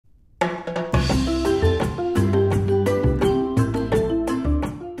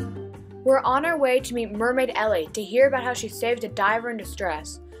We're on our way to meet Mermaid Ellie to hear about how she saved a diver in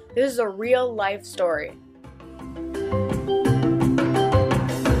distress. This is a real life story.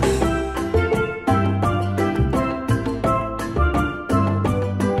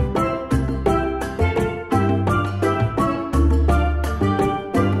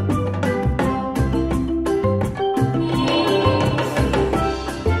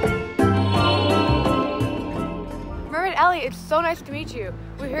 It's so nice to meet you.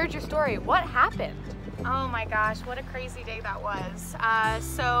 We heard your story. What happened? Oh my gosh, what a crazy day that was.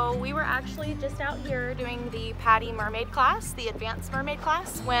 So we were actually just out here doing the PADI mermaid class, the advanced mermaid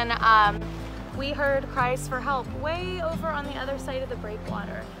class, when we heard cries for help way over on the other side of the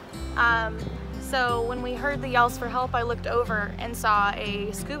breakwater. So when we heard the yells for help, I looked over and saw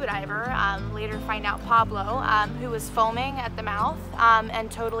a scuba diver, later find out Pablo, who was foaming at the mouth and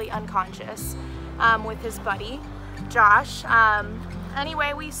totally unconscious with his buddy, Josh.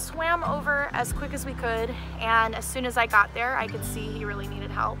 Anyway, we swam over as quick as we could, and as soon as I got there, I could see he really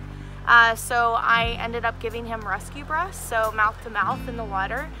needed help. So I ended up giving him rescue breaths, so mouth to mouth in the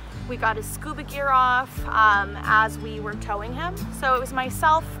water. We got his scuba gear off as we were towing him. So it was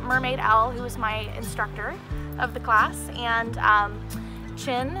myself, Mermaid L, who was my instructor of the class, and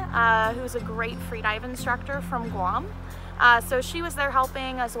Chin, who's a great freedive instructor from Guam. So she was there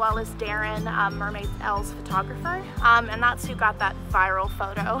helping, as well as Darren, Mermaid L's photographer, and that's who got that viral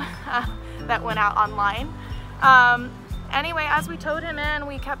photo that went out online. Anyway, as we towed him in,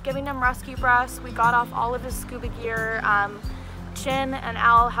 we kept giving him rescue breaths. We got off all of his scuba gear. Chin and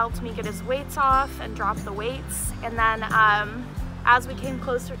Al helped me get his weights off and drop the weights, and then as we came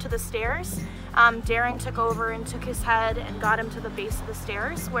closer to the stairs, Darren took over and took his head and got him to the base of the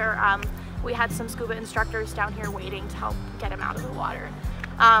stairs, where we had some scuba instructors down here waiting to help get him out of the water.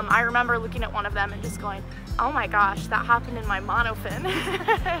 I remember looking at one of them and just going, oh my gosh, that happened in my monofin.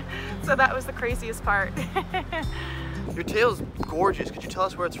 So that was the craziest part. Your tail's gorgeous. Could you tell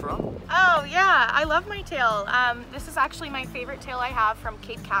us where it's from? Oh yeah, I love my tail. This is actually my favorite tail I have from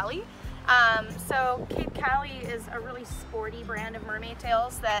Cape Cali. So Cape Cali is a really sporty brand of mermaid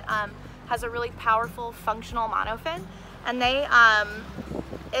tails that has a really powerful functional monofin, and they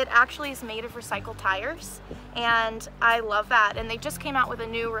it actually is made of recycled tires, and I love that. And they just came out with a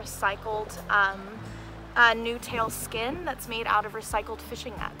new recycled new tail skin that's made out of recycled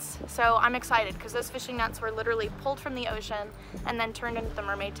fishing nets. So I'm excited because those fishing nets were literally pulled from the ocean and then turned into the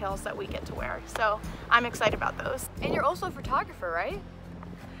mermaid tails that we get to wear. So I'm excited about those. And you're also a photographer, right?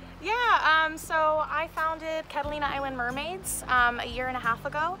 Yeah, so I founded Catalina Island Mermaids a year and a half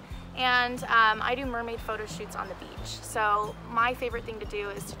ago, and I do mermaid photo shoots on the beach. So my favorite thing to do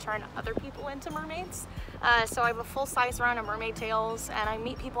is to turn other people into mermaids. So I have a full-size run of mermaid tails, and I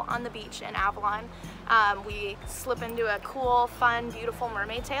meet people on the beach in Avalon. We slip into a cool, fun, beautiful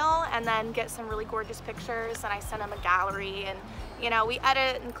mermaid tail and then get some really gorgeous pictures, and I send them a gallery, and you know, we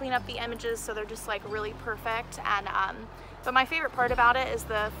edit and clean up the images so they're just like really perfect. And but my favorite part about it is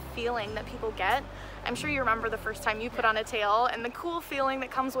the feeling that people get. I'm sure you remember the first time you put on a tail and the cool feeling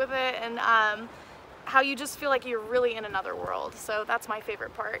that comes with it, and how you just feel like you're really in another world. So that's my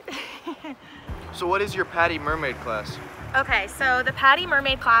favorite part. So what is your PADI mermaid class? Okay, so the PADI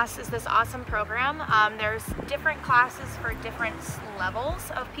mermaid class is this awesome program. There's different classes for different levels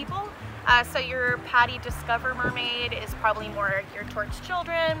of people. So your PADI Discover Mermaid is probably more geared towards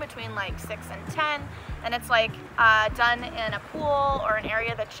children between like 6 and 10, and it's like done in a pool or an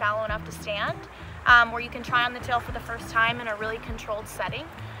area that's shallow enough to stand, where you can try on the tail for the first time in a really controlled setting.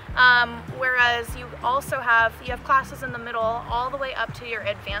 Whereas you also have classes in the middle all the way up to your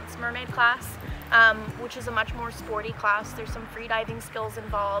advanced mermaid class, which is a much more sporty class. There's some free diving skills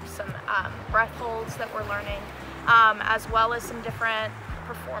involved, some breath holds that we're learning, as well as some different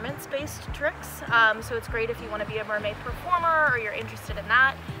performance-based tricks. So it's great if you want to be a mermaid performer or you're interested in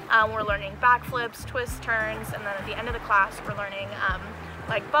that. We're learning backflips, twists, turns, and then at the end of the class we're learning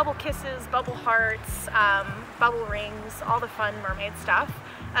like bubble kisses, bubble hearts, bubble rings, all the fun mermaid stuff,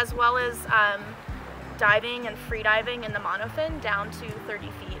 as well as diving and free diving in the monofin down to 30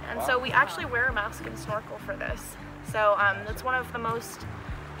 feet. And wow. So we actually wear a mask and snorkel for this. So that's one of the most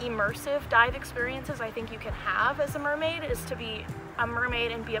immersive dive experiences I think you can have as a mermaid, is to be a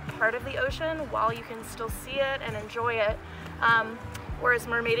mermaid and be a part of the ocean while you can still see it and enjoy it. Whereas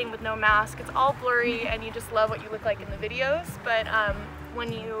mermaiding with no mask, it's all blurry and you just love what you look like in the videos. But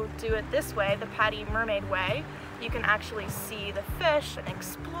when you do it this way, the PADI mermaid way, you can actually see the fish and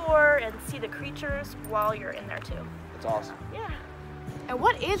explore and see the creatures while you're in there too. That's awesome. Yeah. And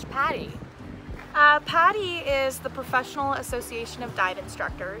what is PADI? PADI is the Professional Association of Dive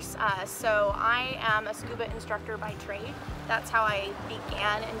Instructors. So I am a scuba instructor by trade. That's how I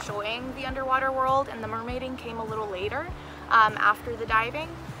began enjoying the underwater world, and the mermaiding came a little later after the diving.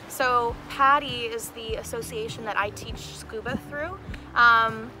 So PADI is the association that I teach scuba through,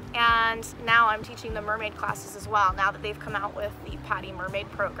 and now I'm teaching the mermaid classes as well, now that they've come out with the PADI Mermaid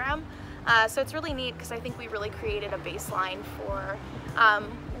program. So it's really neat because I think we really created a baseline for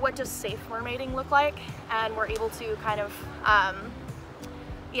what does safe mermaiding look like, and we're able to kind of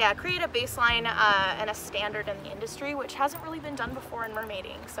create a baseline and a standard in the industry, which hasn't really been done before in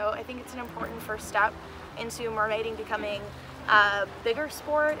mermaiding. So I think it's an important first step into mermaiding becoming a bigger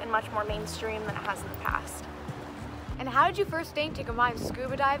sport and much more mainstream than it has in the past. And how did you first think to combine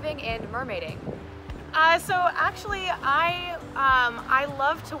scuba diving and mermaiding? So actually, I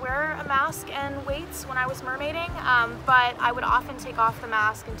loved to wear a mask and weights when I was mermaiding, but I would often take off the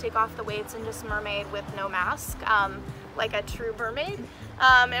mask and take off the weights and just mermaid with no mask, like a true mermaid.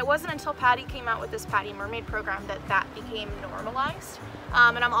 It wasn't until PADI came out with this PADI Mermaid program that became normalized.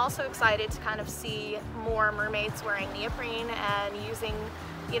 And I'm also excited to kind of see more mermaids wearing neoprene and using,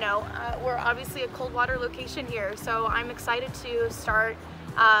 we're obviously a cold water location here, so I'm excited to start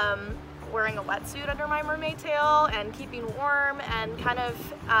wearing a wetsuit under my mermaid tail and keeping warm and kind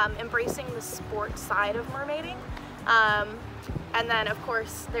of embracing the sport side of mermaiding. And then of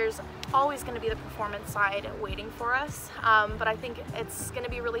course there's always going to be the performance side waiting for us, but I think it's going to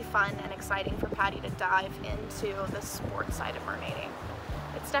be really fun and exciting for PADI to dive into the sport side of mermaiding.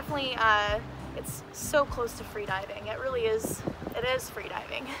 It's definitely, it's so close to free diving. It really is, it is free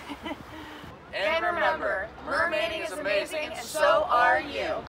diving. And remember, mermaiding is amazing, and so are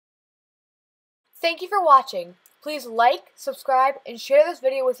you. Thank you for watching. Please like, subscribe, and share this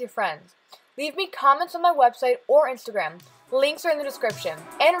video with your friends. Leave me comments on my website or Instagram. Links are in the description.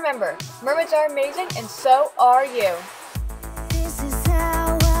 And remember, mermaids are amazing, and so are you.